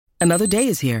Another day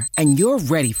is here, and you're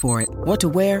ready for it. What to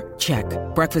wear? Check.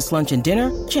 Breakfast, lunch, and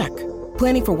dinner? Check.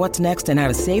 Planning for what's next and how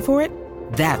to save for it?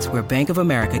 That's where Bank of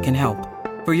America can help.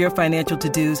 For your financial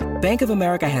to-dos, Bank of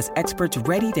America has experts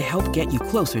ready to help get you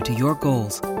closer to your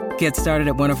goals. Get started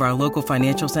at one of our local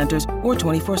financial centers or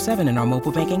 24/7 in our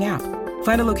mobile banking app.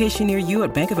 Find a location near you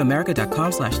at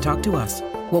bankofamerica.com/talktous.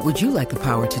 What would you like the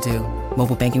power to do?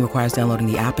 Mobile banking requires downloading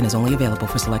the app and is only available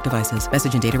for select devices.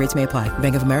 Message and data rates may apply.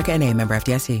 Bank of America N.A., member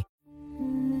FDIC.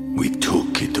 We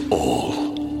took it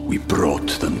all. We brought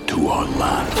them to our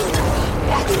land.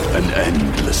 An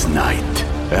endless night,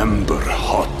 ember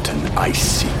hot and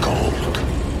icy cold.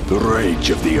 The rage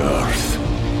of the earth.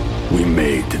 We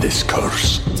made this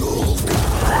curse.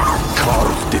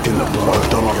 Carved it in the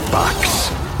blood on our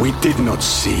backs. We did not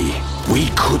see. We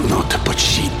could not, but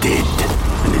she did.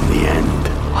 And in the end...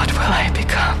 What will I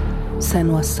become?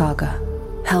 Senua's Saga.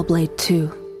 Hellblade 2.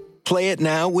 Play it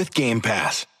now with Game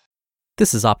Pass.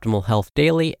 This is Optimal Health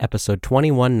Daily, episode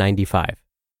 2195.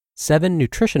 7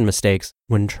 Nutrition Mistakes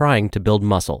When Trying to Build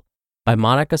Muscle by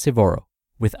Monica Cvoro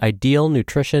with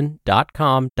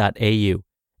idealnutrition.com.au.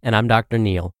 And I'm Dr.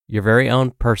 Neil, your very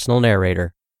own personal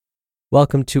narrator.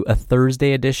 Welcome to a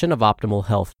Thursday edition of Optimal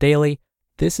Health Daily.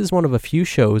 This is one of a few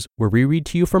shows where we read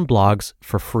to you from blogs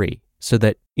for free so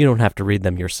that you don't have to read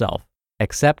them yourself,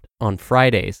 except on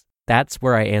Fridays. That's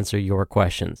where I answer your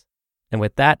questions. And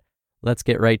with that, let's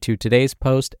get right to today's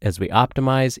post as we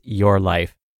optimize your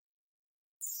life.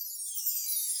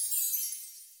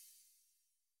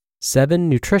 7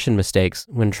 Nutrition Mistakes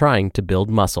When Trying to Build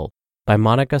Muscle by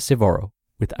Monica Cvoro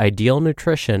with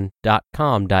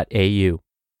idealnutrition.com.au.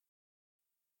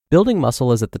 Building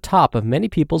muscle is at the top of many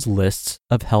people's lists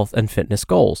of health and fitness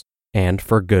goals, and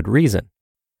for good reason.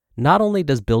 Not only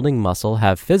does building muscle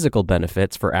have physical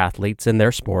benefits for athletes in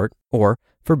their sport or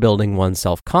for building one's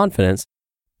self-confidence,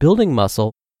 building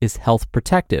muscle is health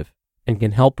protective and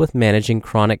can help with managing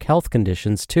chronic health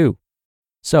conditions too.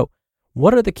 So,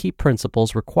 what are the key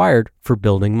principles required for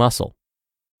building muscle?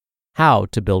 How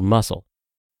to build muscle?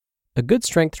 A good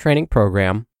strength training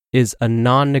program is a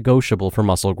non-negotiable for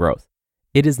muscle growth.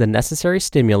 It is the necessary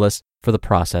stimulus for the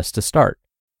process to start.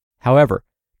 However,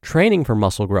 training for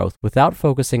muscle growth without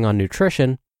focusing on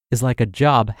nutrition is like a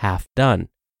job half done.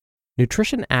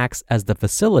 Nutrition acts as the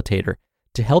facilitator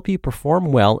to help you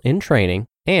perform well in training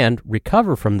and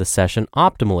recover from the session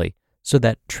optimally so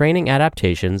that training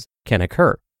adaptations can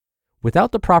occur.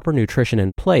 Without the proper nutrition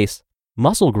in place,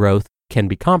 muscle growth can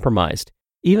be compromised,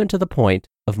 even to the point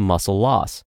of muscle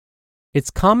loss.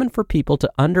 It's common for people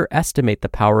to underestimate the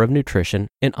power of nutrition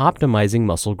in optimizing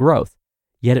muscle growth,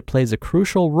 yet it plays a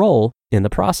crucial role in the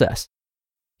process.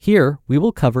 Here, we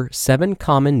will cover 7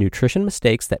 common nutrition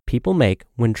mistakes that people make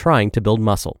when trying to build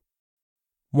muscle.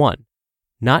 1.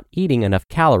 Not eating enough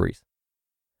calories.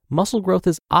 Muscle growth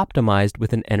is optimized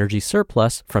with an energy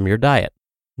surplus from your diet.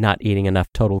 Not eating enough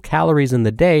total calories in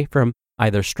the day from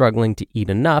either struggling to eat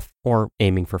enough or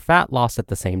aiming for fat loss at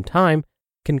the same time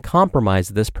can compromise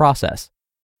this process.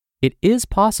 It is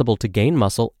possible to gain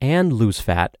muscle and lose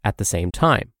fat at the same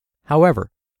time.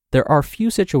 However, there are few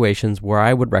situations where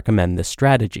I would recommend this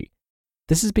strategy.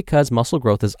 This is because muscle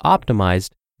growth is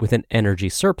optimized with an energy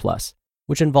surplus,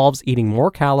 which involves eating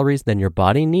more calories than your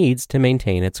body needs to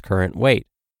maintain its current weight.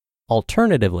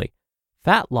 Alternatively,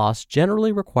 fat loss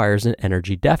generally requires an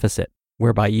energy deficit,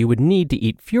 whereby you would need to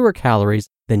eat fewer calories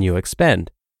than you expend.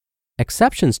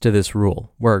 Exceptions to this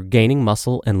rule, where gaining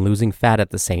muscle and losing fat at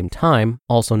the same time,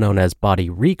 also known as body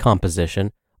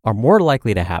recomposition, are more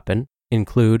likely to happen,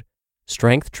 include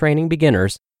strength training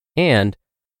beginners and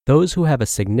those who have a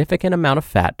significant amount of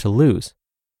fat to lose.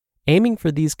 Aiming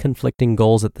for these conflicting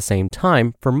goals at the same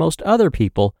time for most other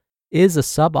people is a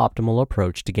suboptimal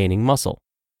approach to gaining muscle.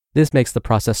 This makes the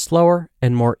process slower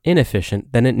and more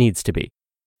inefficient than it needs to be.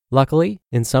 Luckily,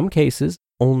 in some cases,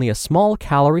 only a small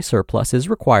calorie surplus is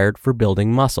required for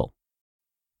building muscle.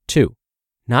 2.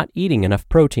 Not eating enough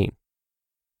protein.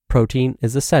 Protein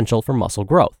is essential for muscle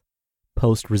growth.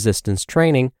 Post-resistance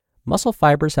training, muscle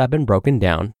fibers have been broken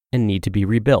down and need to be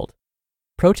rebuilt.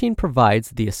 Protein provides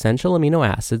the essential amino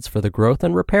acids for the growth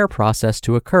and repair process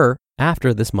to occur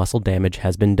after this muscle damage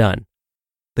has been done.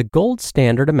 The gold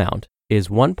standard amount is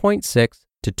 1.6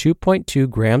 to 2.2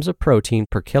 grams of protein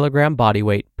per kilogram body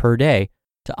weight per day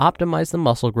to optimize the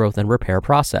muscle growth and repair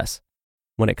process.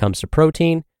 When it comes to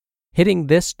protein, hitting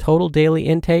this total daily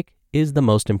intake is the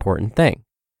most important thing.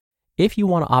 If you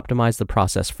want to optimize the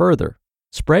process further,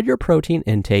 spread your protein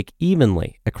intake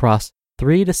evenly across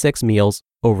 3 to 6 meals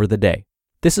over the day.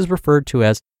 This is referred to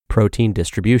as protein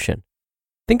distribution.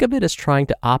 Think of it as trying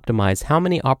to optimize how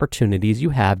many opportunities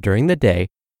you have during the day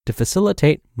to to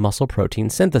facilitate muscle protein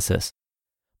synthesis.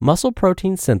 Muscle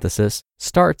protein synthesis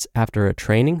starts after a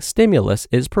training stimulus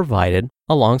is provided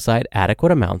alongside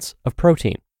adequate amounts of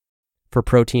protein. For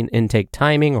protein intake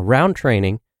timing around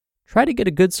training, try to get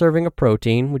a good serving of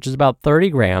protein, which is about 30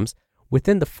 grams,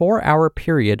 within the 4-hour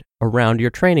period around your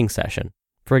training session.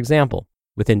 For example,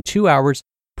 within 2 hours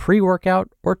pre-workout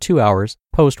or 2 hours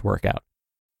post-workout.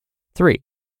 3.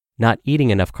 Not eating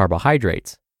enough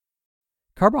carbohydrates.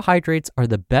 Carbohydrates are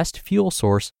the best fuel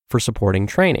source for supporting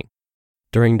training.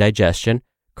 During digestion,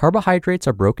 carbohydrates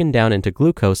are broken down into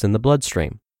glucose in the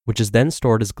bloodstream, which is then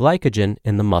stored as glycogen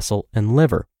in the muscle and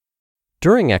liver.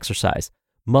 During exercise,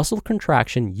 muscle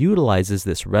contraction utilizes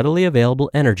this readily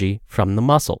available energy from the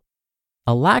muscle.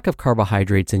 A lack of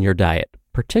carbohydrates in your diet,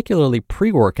 particularly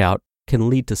pre-workout, can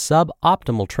lead to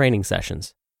suboptimal training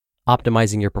sessions.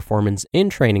 Optimizing your performance in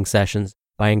training sessions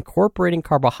by incorporating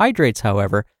carbohydrates,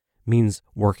 however, means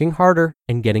working harder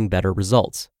and getting better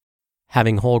results.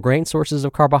 Having whole grain sources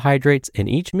of carbohydrates in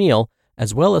each meal,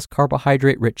 as well as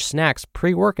carbohydrate-rich snacks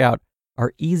pre-workout,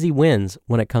 are easy wins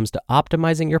when it comes to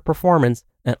optimizing your performance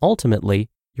and ultimately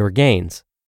your gains.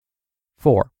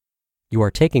 4. You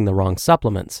are taking the wrong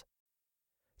supplements.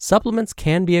 Supplements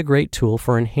can be a great tool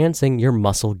for enhancing your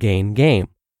muscle gain game.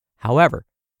 However,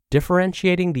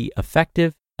 differentiating the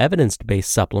effective,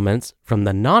 evidence-based supplements from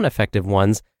the non-effective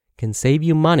ones can save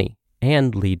you money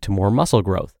and lead to more muscle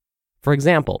growth. For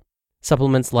example,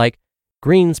 supplements like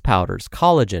greens powders,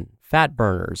 collagen, fat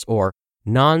burners, or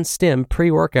non-stim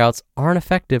pre-workouts aren't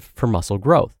effective for muscle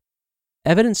growth.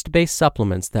 Evidence-based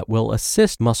supplements that will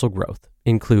assist muscle growth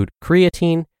include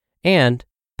creatine and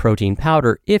protein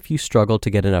powder if you struggle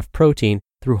to get enough protein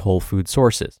through whole food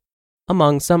sources,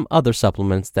 among some other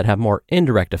supplements that have more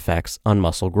indirect effects on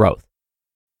muscle growth.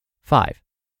 5.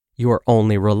 You are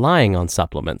only relying on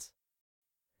supplements.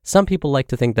 Some people like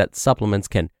to think that supplements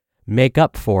can make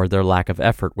up for their lack of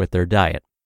effort with their diet.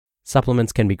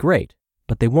 Supplements can be great,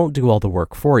 but they won't do all the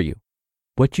work for you.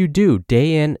 What you do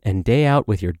day in and day out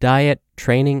with your diet,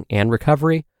 training, and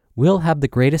recovery will have the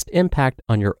greatest impact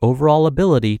on your overall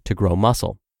ability to grow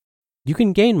muscle. You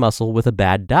can gain muscle with a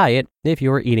bad diet if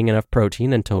you are eating enough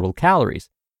protein and total calories,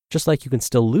 just like you can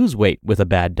still lose weight with a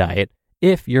bad diet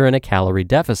if you're in a calorie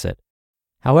deficit.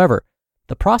 However,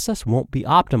 the process won't be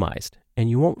optimized, and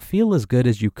you won't feel as good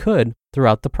as you could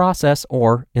throughout the process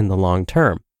or in the long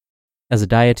term. As a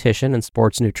dietitian and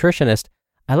sports nutritionist,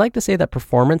 I like to say that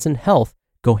performance and health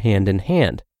go hand in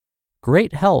hand.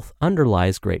 Great health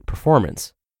underlies great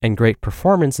performance, and great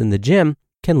performance in the gym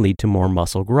can lead to more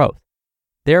muscle growth.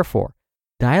 Therefore,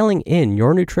 dialing in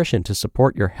your nutrition to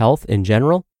support your health in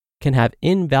general can have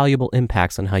invaluable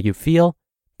impacts on how you feel,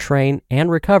 train,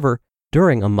 and recover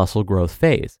during a muscle growth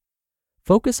phase.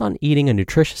 Focus on eating a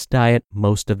nutritious diet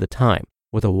most of the time,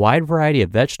 with a wide variety of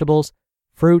vegetables,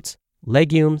 fruits,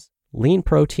 legumes, lean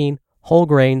protein, whole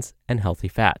grains, and healthy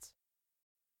fats.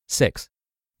 6.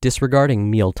 Disregarding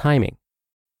meal timing.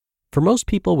 For most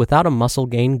people without a muscle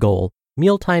gain goal,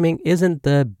 meal timing isn't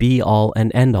the be-all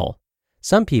and end-all.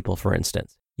 Some people, for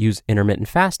instance, use intermittent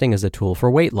fasting as a tool for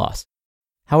weight loss.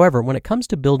 However, when it comes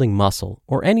to building muscle,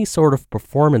 or any sort of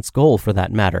performance goal for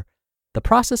that matter, the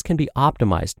process can be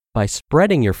optimized by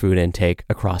spreading your food intake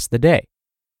across the day.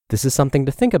 This is something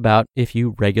to think about if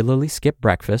you regularly skip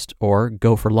breakfast or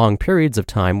go for long periods of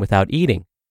time without eating.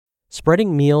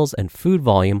 Spreading meals and food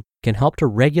volume can help to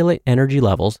regulate energy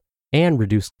levels and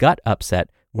reduce gut upset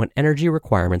when energy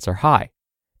requirements are high.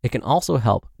 It can also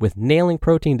help with nailing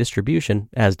protein distribution,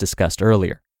 as discussed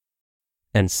earlier.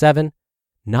 And 7,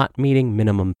 not meeting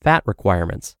minimum fat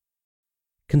requirements.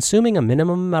 Consuming a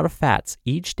minimum amount of fats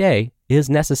each day is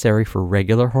necessary for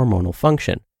regular hormonal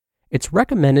function. It's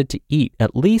recommended to eat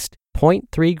at least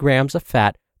 0.3 grams of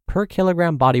fat per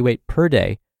kilogram body weight per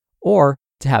day, or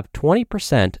to have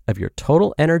 20% of your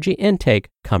total energy intake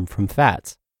come from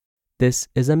fats. This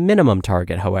is a minimum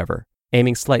target, however.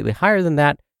 Aiming slightly higher than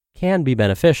that can be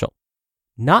beneficial.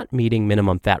 Not meeting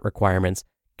minimum fat requirements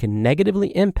can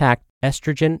negatively impact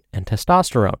estrogen and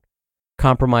testosterone.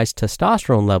 Compromised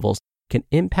testosterone levels can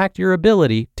impact your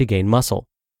ability to gain muscle.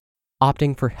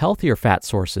 Opting for healthier fat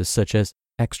sources such as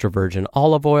extra virgin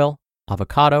olive oil,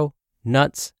 avocado,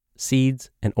 nuts,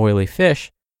 seeds, and oily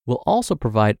fish will also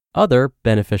provide other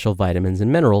beneficial vitamins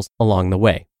and minerals along the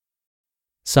way.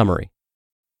 Summary: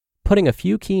 putting a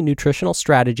few key nutritional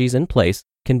strategies in place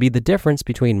can be the difference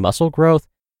between muscle growth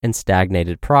and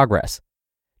stagnated progress.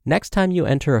 Next time you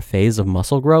enter a phase of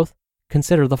muscle growth,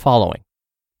 consider the following: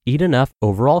 eat enough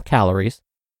overall calories,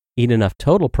 eat enough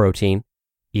total protein,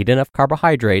 eat enough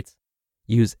carbohydrates,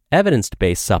 use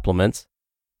evidence-based supplements,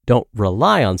 don't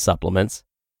rely on supplements,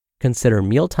 consider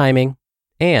meal timing,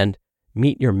 and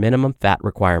meet your minimum fat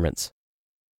requirements.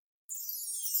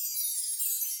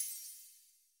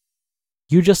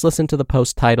 You just listened to the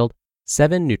post titled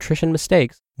 7 Nutrition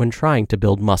Mistakes When Trying to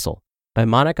Build Muscle by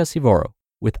Monica Cvoro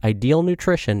with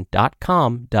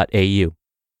idealnutrition.com.au.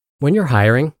 When you're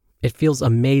hiring, it feels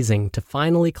amazing to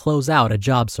finally close out a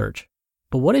job search.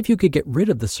 But what if you could get rid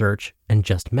of the search and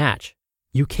just match?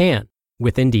 You can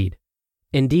with Indeed.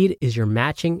 Indeed is your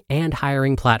matching and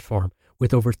hiring platform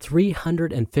with over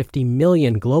 350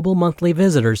 million global monthly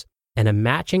visitors and a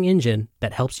matching engine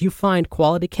that helps you find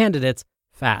quality candidates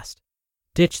fast.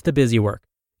 Ditch the busy work.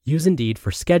 Use Indeed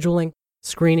for scheduling,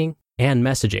 screening, and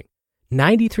messaging.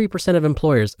 93% of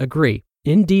employers agree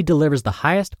Indeed delivers the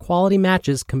highest quality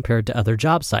matches compared to other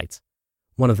job sites.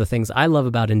 One of the things I love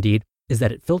about Indeed is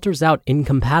that it filters out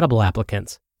incompatible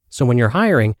applicants. So when you're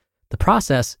hiring, the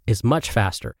process is much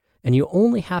faster, and you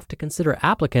only have to consider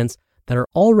applicants that are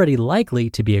already likely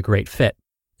to be a great fit.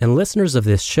 And listeners of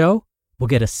this show will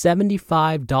get a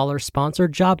 $75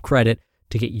 sponsored job credit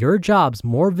to get your jobs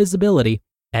more visibility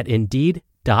at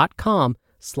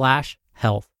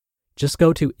Indeed.com/health. Just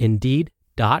go to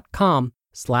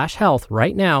Indeed.com/health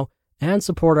right now and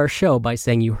support our show by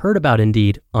saying you heard about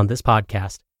Indeed on this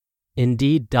podcast.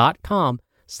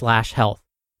 Indeed.com/health.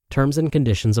 Terms and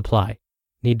conditions apply.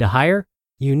 Need to hire?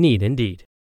 You need Indeed.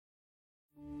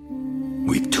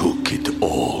 We took it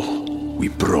all. We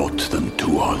brought them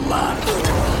to our land.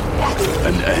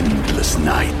 An endless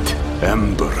night,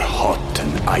 ember hot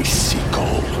and icy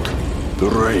cold. The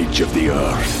rage of the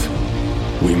earth.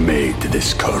 We made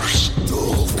this curse.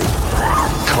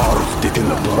 Carved it in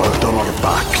the blood on our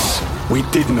backs. We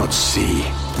did not see.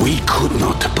 We could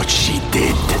not, but she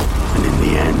did. And in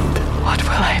the end, what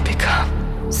will I become?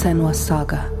 Senua's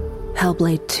Saga.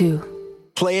 Hellblade 2.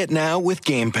 Play it now with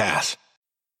Game Pass.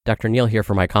 Dr. Neil here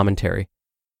for my commentary.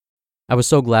 I was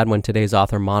so glad when today's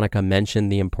author Monica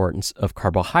mentioned the importance of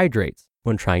carbohydrates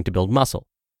when trying to build muscle.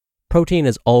 Protein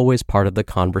is always part of the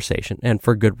conversation, and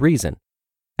for good reason.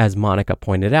 As Monica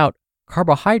pointed out,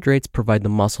 carbohydrates provide the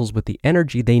muscles with the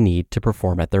energy they need to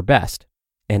perform at their best.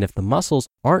 And if the muscles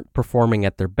aren't performing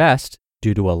at their best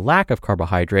due to a lack of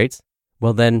carbohydrates,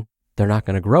 well then, they're not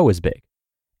going to grow as big.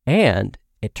 And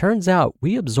it turns out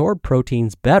we absorb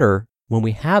proteins better when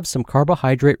we have some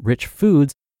carbohydrate-rich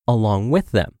foods along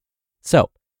with them. So,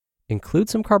 include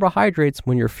some carbohydrates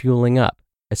when you're fueling up,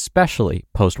 especially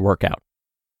post-workout.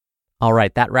 All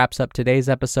right, that wraps up today's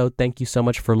episode. Thank you so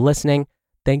much for listening.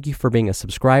 Thank you for being a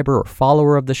subscriber or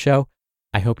follower of the show.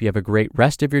 I hope you have a great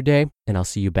rest of your day, and I'll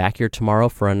see you back here tomorrow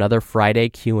for another Friday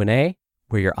Q&A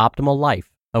where your optimal life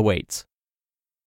awaits.